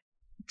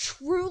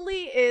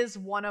 truly is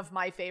one of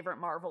my favorite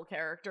Marvel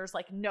characters.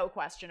 Like, no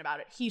question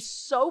about it. He's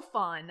so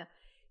fun.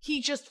 He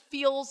just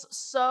feels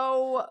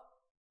so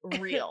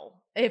real.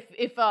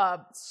 If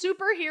a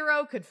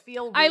superhero could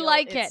feel real, I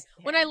like it. Him.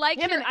 When I like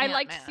him, I Ant-Man.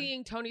 liked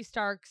seeing Tony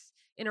Stark's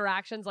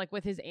interactions, like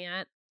with his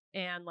aunt,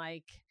 and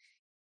like,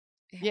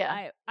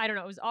 yeah, I don't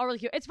know. It was all really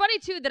cute. It's funny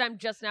too that I'm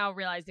just now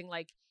realizing,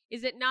 like,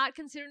 is it not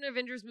considered an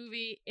Avengers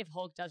movie if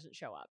Hulk doesn't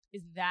show up?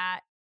 Is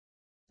that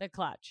the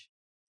clutch?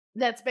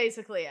 That's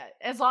basically it.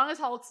 As long as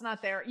Hulk's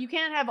not there, you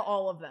can't have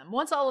all of them.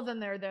 Once all of them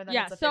are there, then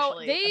it's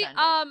officially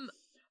Avengers.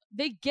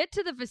 They get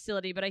to the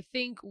facility, but I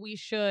think we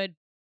should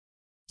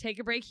take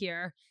a break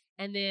here,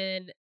 and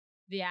then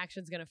the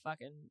action's gonna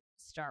fucking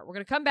start. We're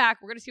gonna come back.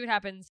 We're gonna see what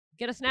happens.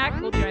 Get a snack.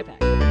 We'll be right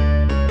back.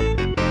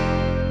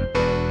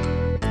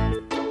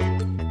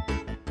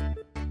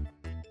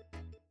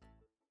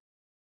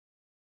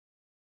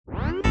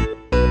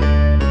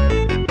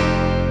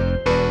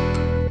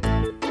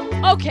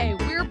 Okay,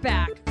 we're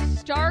back.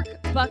 Stark,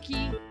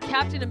 Bucky,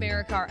 Captain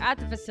America are at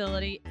the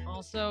facility.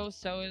 Also,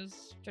 so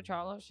is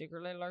T'Challa,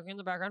 secretly lurking in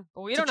the background.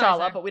 But we don't know he's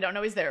there. But we don't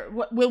know he's there.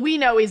 Well, we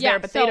know he's there,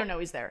 but they don't know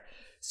he's there.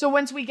 So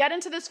once we get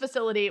into this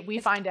facility, we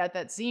find out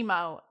that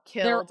Zemo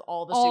killed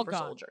all the super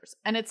soldiers.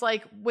 And it's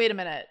like, wait a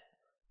minute.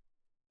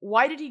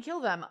 Why did he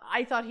kill them?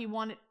 I thought he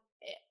wanted...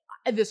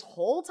 This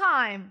whole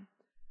time...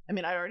 I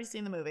mean, I'd already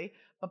seen the movie,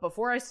 but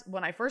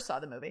when I first saw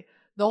the movie,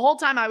 the whole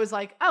time I was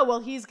like, oh, well,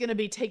 he's going to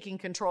be taking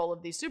control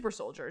of these super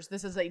soldiers.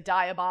 This is a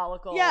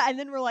diabolical, and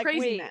then we're like, crazy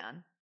wait,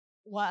 man.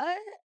 What?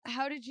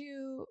 How did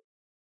you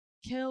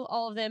kill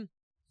all of them?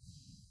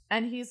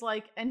 And he's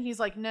like,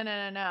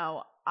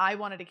 no. I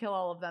wanted to kill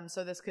all of them,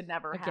 so this could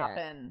never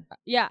happen.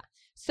 Yeah.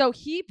 So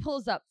he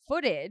pulls up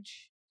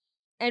footage,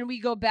 and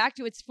we go back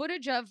to it's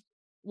footage of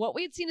what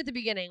we had seen at the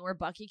beginning, where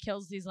Bucky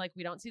kills these, like,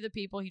 we don't see the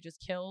people. He just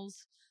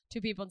kills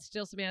 2 people and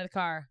steals somebody out of the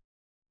car.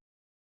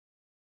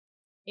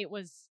 It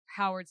was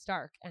Howard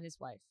Stark and his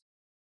wife.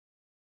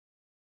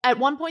 At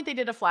one point, they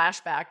did a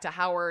flashback to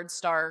Howard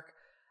Stark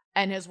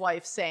and his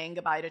wife saying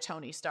goodbye to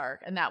Tony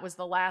Stark. And that was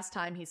the last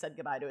time he said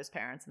goodbye to his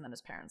parents, and then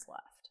his parents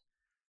left.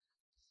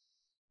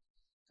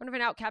 I'm going to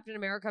find out Captain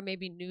America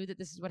maybe knew that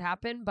this is what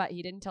happened, but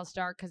he didn't tell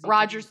Stark because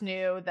Rogers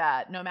knew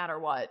that no matter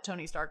what,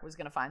 Tony Stark was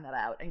going to find that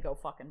out and go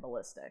fucking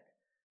ballistic.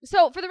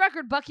 So, for the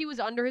record, Bucky was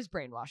under his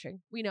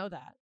brainwashing. We know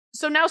that.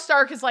 So now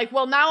Stark is like,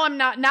 well, now I'm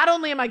not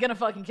only am I going to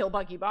fucking kill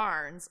Bucky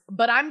Barnes,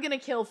 but I'm going to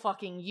kill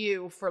fucking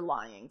you for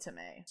lying to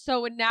me.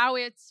 So now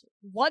it's,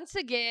 once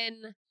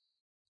again,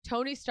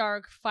 Tony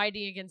Stark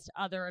fighting against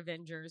other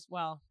Avengers.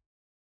 Well,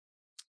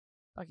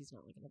 Bucky's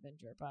not like an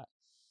Avenger, but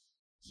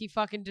he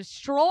fucking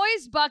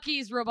destroys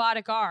Bucky's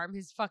robotic arm,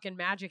 his fucking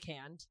magic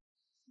hand.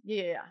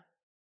 Yeah.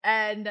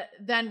 And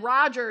then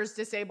Rogers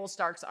disables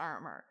Stark's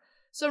armor.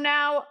 So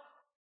now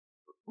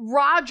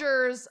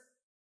Rogers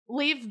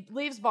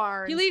leaves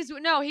Barnes. He leaves.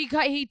 No,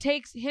 he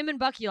takes him and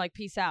Bucky, like,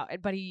 peace out.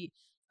 But he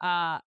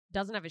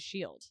doesn't have a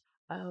shield.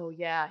 Oh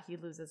yeah, he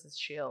loses his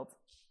shield.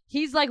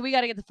 He's like, we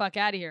got to get the fuck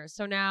out of here.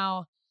 So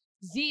now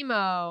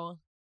Zemo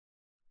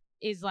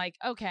is like,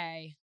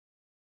 okay,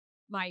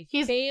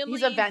 he's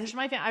avenged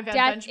my I've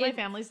avenged my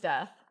family's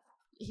death.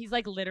 He's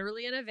like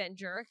literally an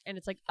Avenger, and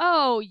it's like,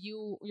 oh,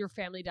 your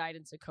family died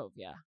in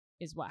Sokovia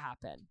is what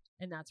happened,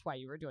 and that's why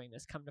you were doing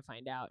this. Come to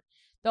find out.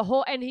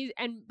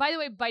 And by the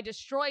way, by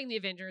destroying the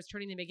Avengers,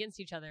 turning them against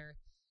each other,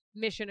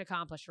 mission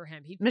accomplished for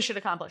him. Mission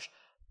accomplished.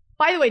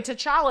 by the way,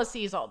 T'Challa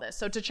sees all this.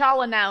 So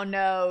T'Challa now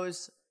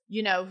knows,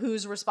 you know,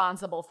 who's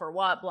responsible for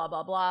what, blah,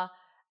 blah, blah.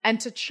 And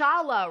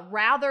T'Challa,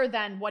 rather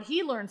than what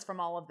he learns from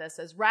all of this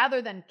is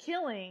rather than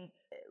killing,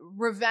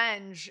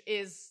 revenge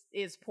is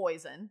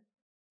poison.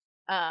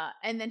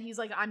 And then he's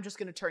like, I'm just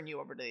going to turn you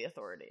over to the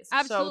authorities.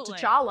 Absolutely.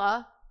 So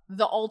T'Challa,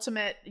 the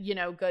ultimate, you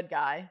know, good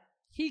guy.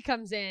 He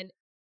comes in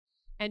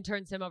and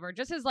turns him over.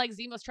 Just as like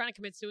Zemo's trying to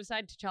commit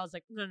suicide, T'Challa's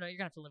like, no, you're going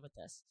to have to live with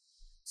this.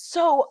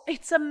 So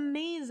it's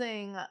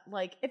amazing.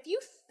 Like, if you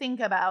think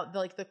about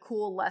the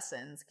cool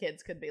lessons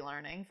kids could be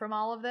learning from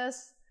all of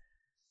this,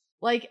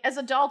 like as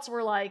adults,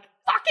 we're like,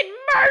 fucking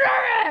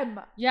murder him.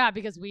 Yeah,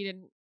 because we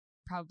didn't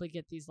probably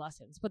get these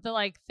lessons. But the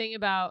like thing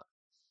about,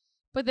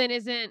 but then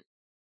isn't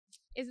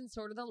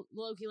sort of the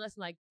low-key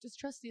lesson like just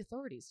trust the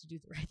authorities to do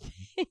the right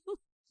thing.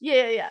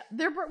 Yeah.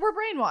 We're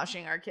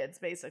brainwashing our kids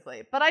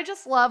basically. But I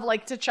just love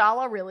like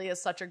T'Challa really is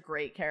such a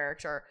great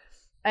character,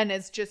 and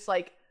it's just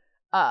like,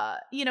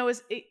 you know,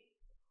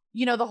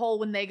 the whole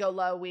when they go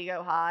low, we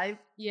go high.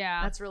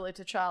 Yeah, that's really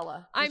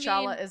T'Challa.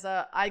 T'Challa is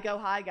a I go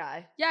high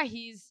guy. Yeah,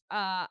 he's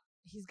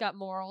got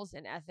morals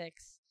and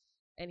ethics,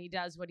 and he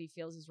does what he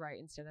feels is right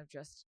instead of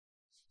just.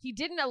 He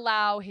didn't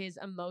allow his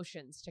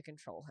emotions to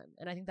control him,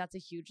 and I think that's a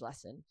huge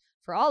lesson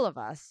for all of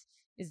us.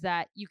 Is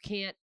that you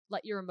can't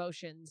let your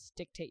emotions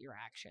dictate your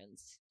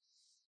actions.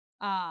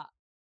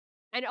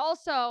 And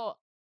also,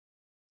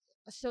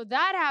 so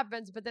that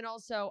happens, but then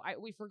also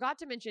we forgot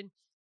to mention.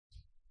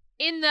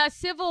 In the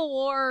Civil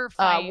War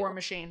fight, War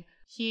Machine,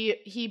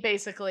 he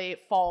basically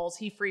falls.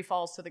 He free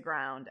falls to the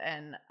ground,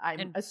 and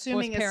I'm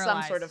assuming is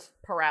some sort of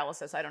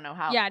paralysis. I don't know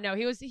how. Yeah, no,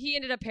 he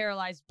ended up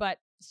paralyzed, but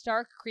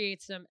Stark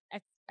creates some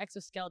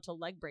exoskeletal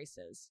leg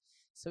braces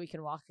so he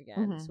can walk again.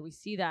 Mm-hmm. So we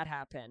see that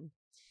happen,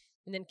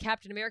 and then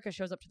Captain America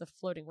shows up to the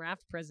floating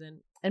raft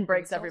prison and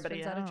breaks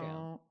everybody out of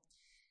jail.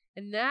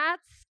 And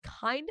that's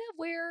kind of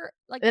where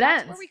it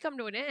ends. Where we come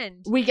to an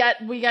end. We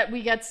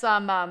get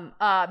some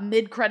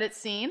mid-credit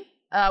scene.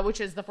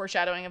 Which is the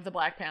foreshadowing of the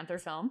Black Panther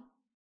film.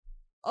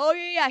 Oh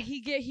yeah.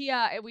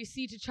 We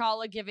see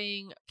T'Challa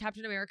giving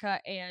Captain America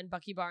and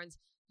Bucky Barnes.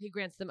 He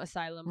grants them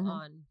asylum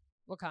on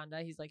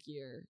Wakanda. He's like,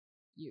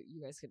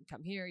 you guys can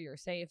come here. You're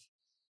safe.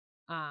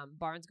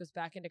 Barnes goes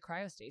back into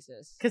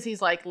cryostasis because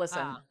he's like,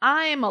 listen,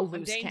 I'm a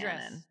loose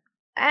cannon.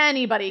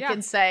 Anybody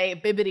can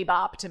say bibbity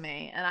bop to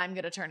me, and I'm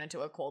gonna turn into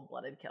a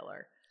cold-blooded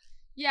killer.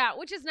 Yeah,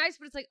 which is nice,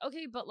 but it's like,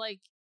 okay, but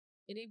like.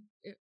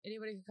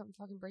 Anybody can come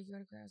fucking break you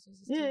out of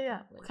cryostasis.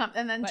 Yeah. Come,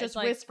 and then just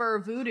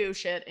whisper voodoo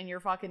shit in your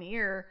fucking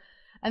ear,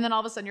 and then all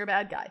of a sudden you're a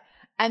bad guy.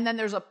 And then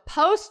there's a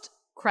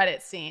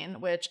post-credit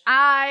scene, which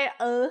I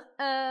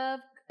love,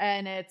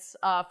 and it's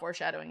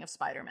foreshadowing of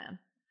Spider-Man.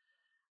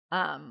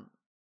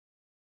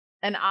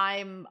 And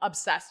I'm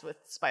obsessed with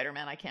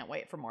Spider-Man. I can't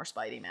wait for more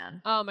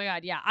Spidey-Man. Oh my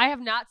god, yeah. I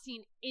have not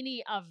seen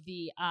any of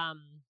the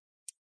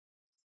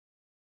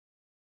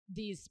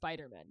these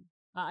Spider-Men.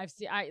 I've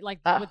seen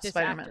with this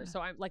Spider-Man. actor,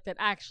 so I'm like that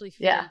actually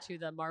fit into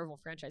the Marvel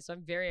franchise. So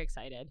I'm very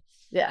excited.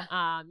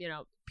 Yeah. You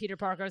know, Peter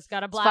Parker's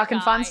got a black fucking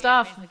eye, fun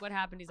stuff. Like, what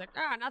happened? He's like,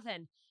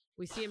 nothing.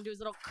 We see him do his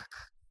little,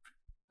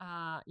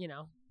 you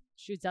know,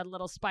 shoots out a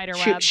little spider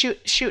web.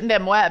 Shooting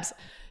them webs,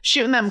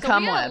 shooting them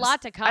cum webs. A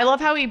lot to come. I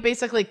love how he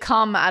basically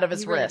cum out of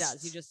his wrist.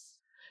 Does. He just.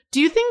 Do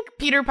you think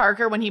Peter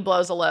Parker, when he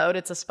blows a load,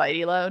 it's a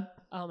Spidey load?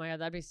 Oh my god,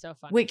 that'd be so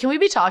fun. Wait, can we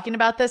be talking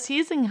about this?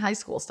 He's in high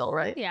school still,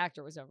 right? The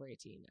actor was over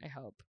 18. I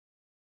hope.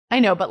 I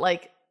know, but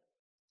like,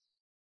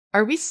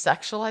 are we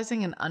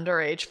sexualizing an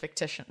underage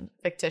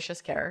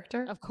fictitious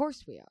character? Of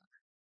course we are.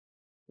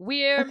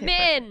 We're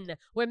men.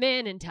 Perfect. We're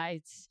men in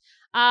tights.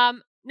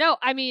 No,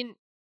 I mean,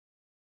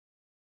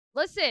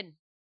 listen,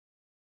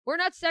 we're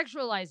not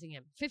sexualizing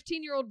him.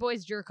 15-year-old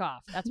boys jerk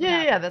off. That's what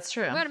happens. Yeah, that's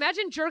true. Man,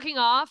 imagine jerking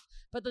off,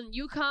 but then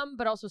you come,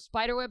 but also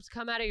spider webs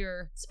come out of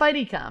your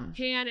Spidey cum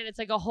hand, and it's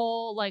like a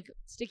whole like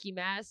sticky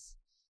mess.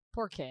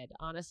 Poor kid.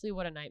 Honestly,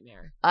 what a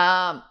nightmare.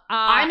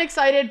 I'm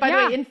excited. By the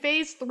way, in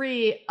phase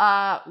 3,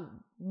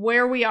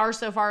 where we are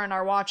so far in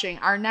our watching,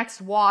 our next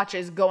watch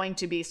is going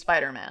to be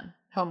Spider-Man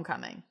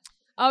Homecoming.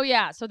 Oh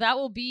yeah, so that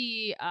will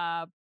be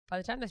by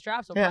the time this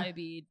drops, we'll probably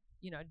be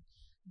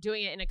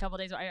doing it in a couple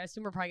days. I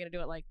assume we're probably gonna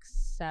do it like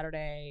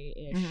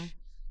Saturday-ish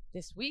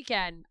this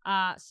weekend.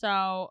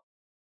 So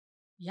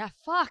yeah,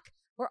 fuck,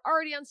 we're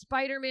already on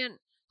Spider-Man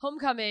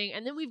Homecoming,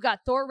 and then we've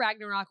got Thor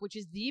Ragnarok, which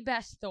is the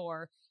best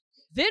Thor.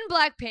 Then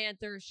Black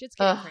Panther. Shit's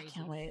getting crazy.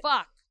 Can't wait.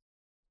 Fuck.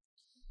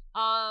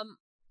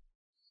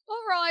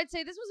 Overall, I'd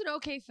say this was an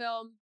okay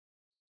film.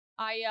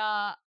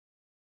 I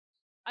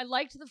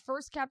liked the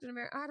first Captain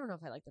America. I don't know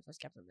if I liked the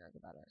first Captain America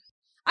better.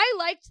 I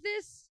liked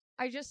this.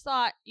 I just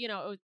thought,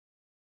 it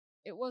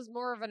was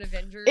more of an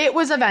Avengers. It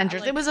was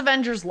Avengers. It was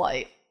Avengers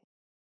light.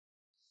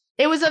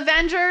 It was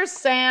Avengers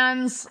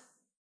sans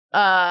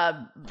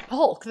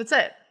Hulk. That's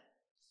it.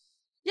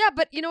 Yeah,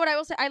 but you know what I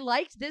will say? I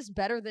liked this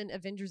better than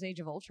Avengers Age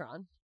of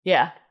Ultron.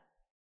 Yeah.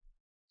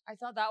 I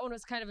thought that one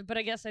was kind of, but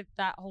I guess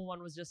that whole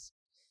one was just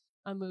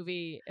a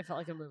movie. It felt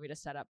like a movie to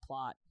set up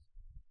plot.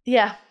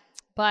 Yeah.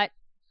 But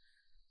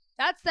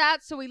that's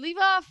that. So we leave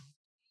off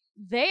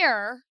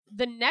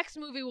the next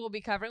movie we'll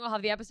be covering, we'll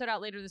have the episode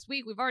out later this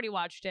week. We've already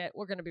watched it.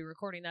 We're going to be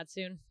recording that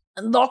soon.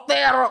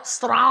 Doctor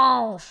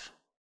Strange,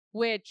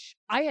 which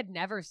I had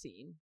never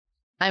seen.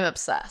 I'm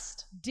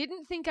obsessed.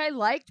 Didn't think I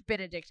liked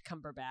Benedict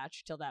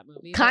Cumberbatch till that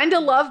movie. Kind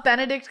of love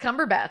Benedict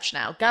Cumberbatch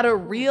now. Got a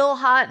real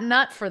hot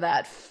nut for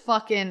that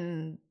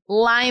fucking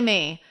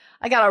limey.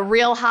 I got a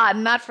real hot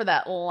nut for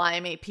that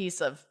limey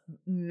piece of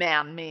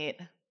man meat.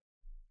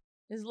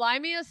 Is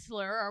limey a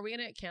slur? Are we going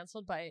to get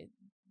canceled by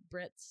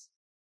Brits?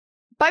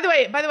 By the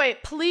way,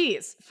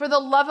 please, for the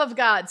love of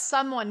God,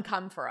 someone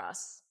come for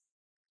us.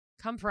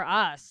 Come for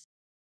us.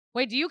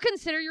 Wait, do you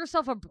consider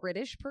yourself a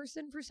British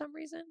person for some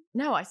reason?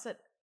 No, I said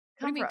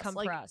What do you mean, for us. come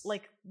for us?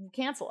 Like,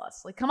 cancel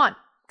us. Like, come on.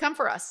 Come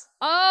for us.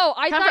 Oh,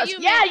 I come thought you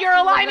meant... Yeah, you're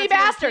a limey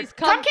bastard.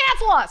 Come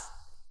cancel us.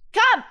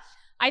 Come.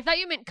 I thought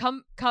you meant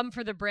come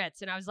for the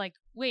Brits. And I was like,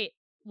 wait,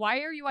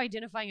 why are you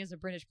identifying as a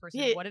British person?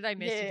 Yeah, what did I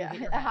miss?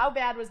 Yeah. How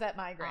bad was that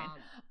migraine?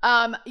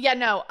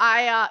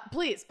 No,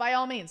 please, by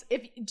all means.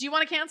 Do you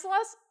want to cancel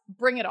us?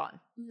 Bring it on.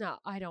 No,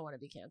 I don't want to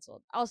be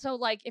canceled. Also,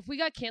 like, if we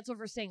got canceled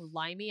for saying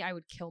limey, I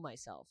would kill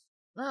myself.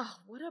 Oh,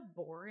 what a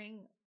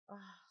boring...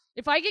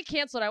 If I get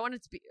canceled, I want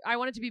it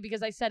to be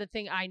because I said a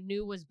thing I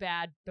knew was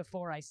bad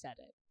before I said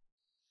it.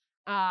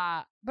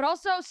 But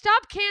also,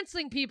 stop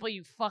canceling people,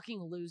 you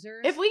fucking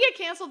losers. If we get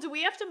canceled, do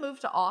we have to move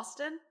to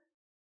Austin?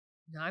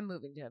 No, I'm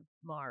moving to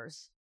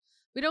Mars.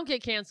 We don't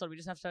get canceled. We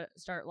just have to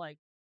start, like,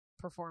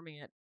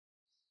 performing at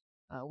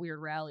weird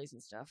rallies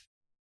and stuff.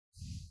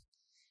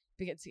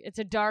 Because it's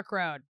a dark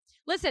road.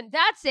 Listen,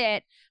 that's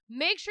it.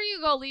 Make sure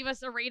you go leave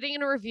us a rating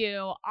and a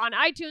review on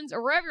iTunes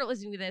or wherever you're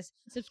listening to this.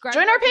 Subscribe.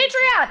 Join our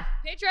Patreon.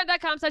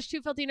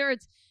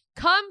 Patreon.com/2filthynerds.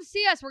 Come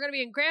see us. We're going to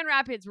be in Grand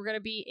Rapids. We're going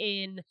to be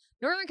in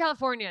Northern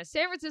California,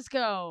 San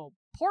Francisco,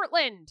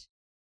 Portland,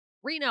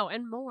 Reno,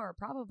 and more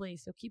probably.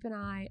 So keep an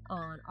eye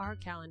on our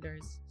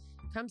calendars.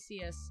 Come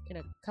see us in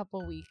a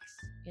couple weeks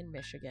in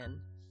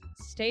Michigan.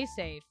 Stay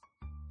safe.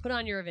 Put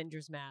on your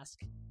Avengers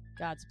mask.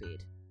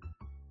 Godspeed.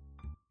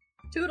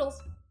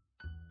 Toodles.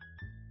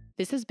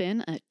 This has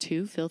been a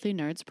Two Filthy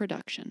Nerds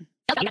production.